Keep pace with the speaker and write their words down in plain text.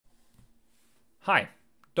Hi,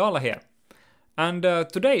 Dala here. And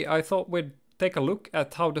today I thought we'd take a look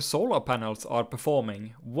at how the solar panels are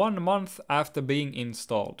performing 1 month after being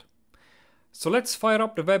installed. So let's fire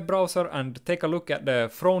up the web browser and take a look at the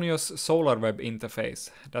Fronius Solarweb interface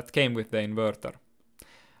that came with the inverter.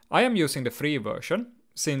 I am using the free version,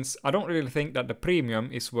 since I don't really think that the premium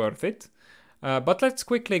is worth it, but let's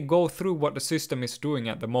quickly go through what the system is doing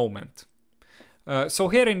at the moment. So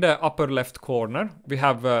here in the upper left corner, we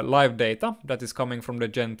have live data that is coming from the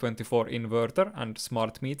Gen 24 inverter and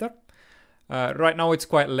smart meter. Right now it's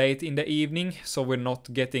quite late in the evening, so we're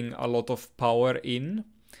not getting a lot of power in.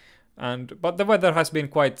 But the weather has been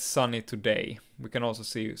quite sunny today. We can also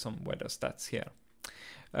see some weather stats here.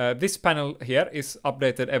 This panel here is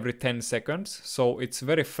updated every 10 seconds, so it's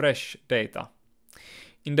very fresh data.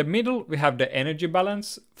 In the middle, we have the energy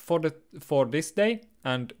balance for this day,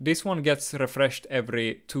 and this one gets refreshed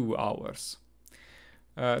every 2 hours.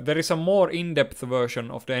 There is a more in-depth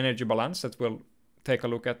version of the energy balance that we'll take a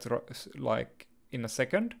look at like in a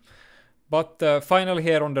second. But finally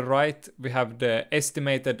here on the right, we have the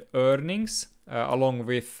estimated earnings along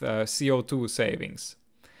with CO2 savings.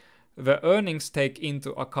 The earnings take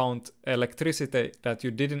into account electricity that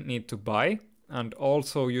you didn't need to buy, and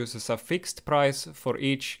also uses a fixed price for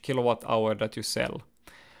each kilowatt hour that you sell.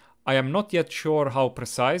 I am not yet sure how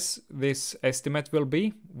precise this estimate will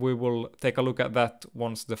be. We will take a look at that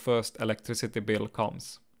once the first electricity bill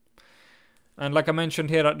comes. And like I mentioned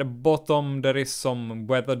here at the bottom, there is some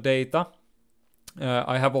weather data.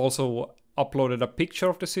 I have also uploaded a picture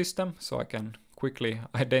of the system, so I can quickly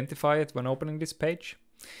identify it when opening this page.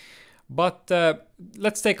 But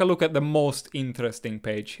let's take a look at the most interesting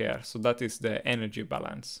page here. So that is the energy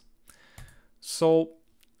balance. So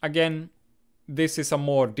again, this is a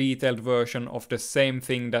more detailed version of the same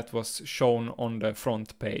thing that was shown on the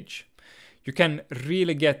front page. You can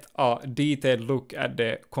really get a detailed look at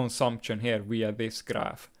the consumption here via this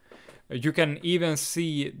graph. You can even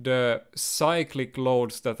see the cyclic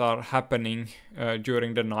loads that are happening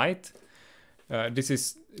during the night.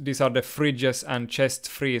 These are the fridges and chest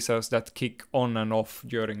freezers that kick on and off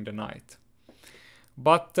during the night.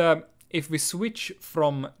 But if we switch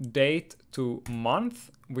from date to month,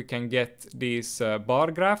 we can get these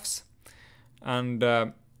bar graphs. And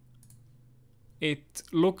it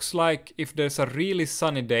looks like if there's a really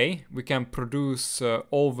sunny day, we can produce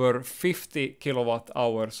over 50 kilowatt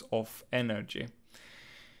hours of energy.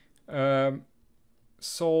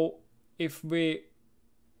 So if we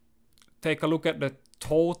take a look at the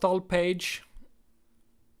total page,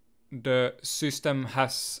 the system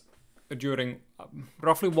has, during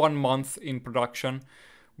roughly 1 month in production,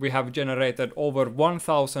 we have generated over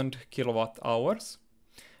 1000 kilowatt hours.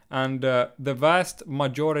 And the vast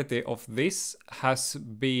majority of this has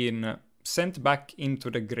been sent back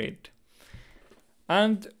into the grid.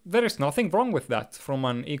 And there is nothing wrong with that from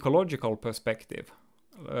an ecological perspective.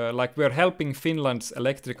 Like we're helping Finland's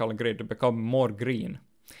electrical grid become more green.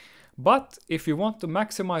 But if you want to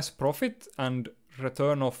maximize profit and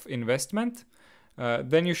return of investment,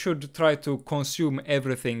 then you should try to consume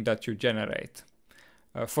everything that you generate.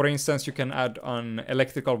 For instance, you can add an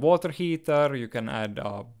electrical water heater, you can add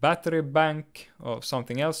a battery bank or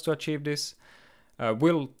something else to achieve this.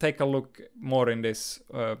 We'll take a look more in this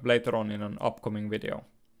later on in an upcoming video.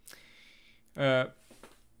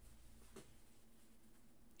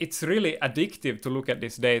 It's really addictive to look at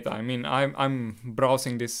this data. I mean, I'm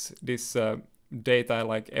browsing this data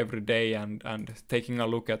like every day and taking a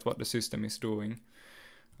look at what the system is doing.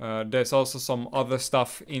 There's also some other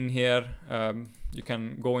stuff in here. You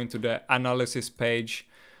can go into the analysis page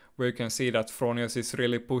where you can see that Fronius is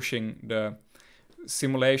really pushing the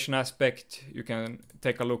simulation aspect. You can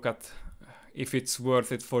take a look at if it's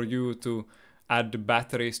worth it for you to add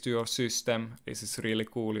batteries to your system. This is really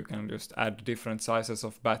cool. You can just add different sizes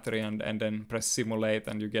of battery and then press simulate,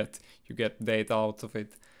 and you get data out of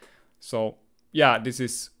it. So yeah, this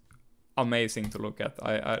is amazing to look at.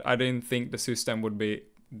 I didn't think the system would be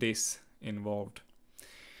this involved.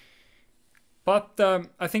 But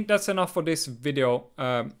I think that's enough for this video.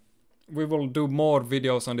 We will do more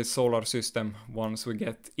videos on this solar system once we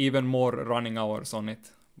get even more running hours on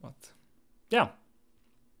it. But yeah,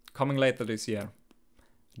 coming later this year.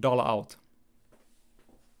 Dala out.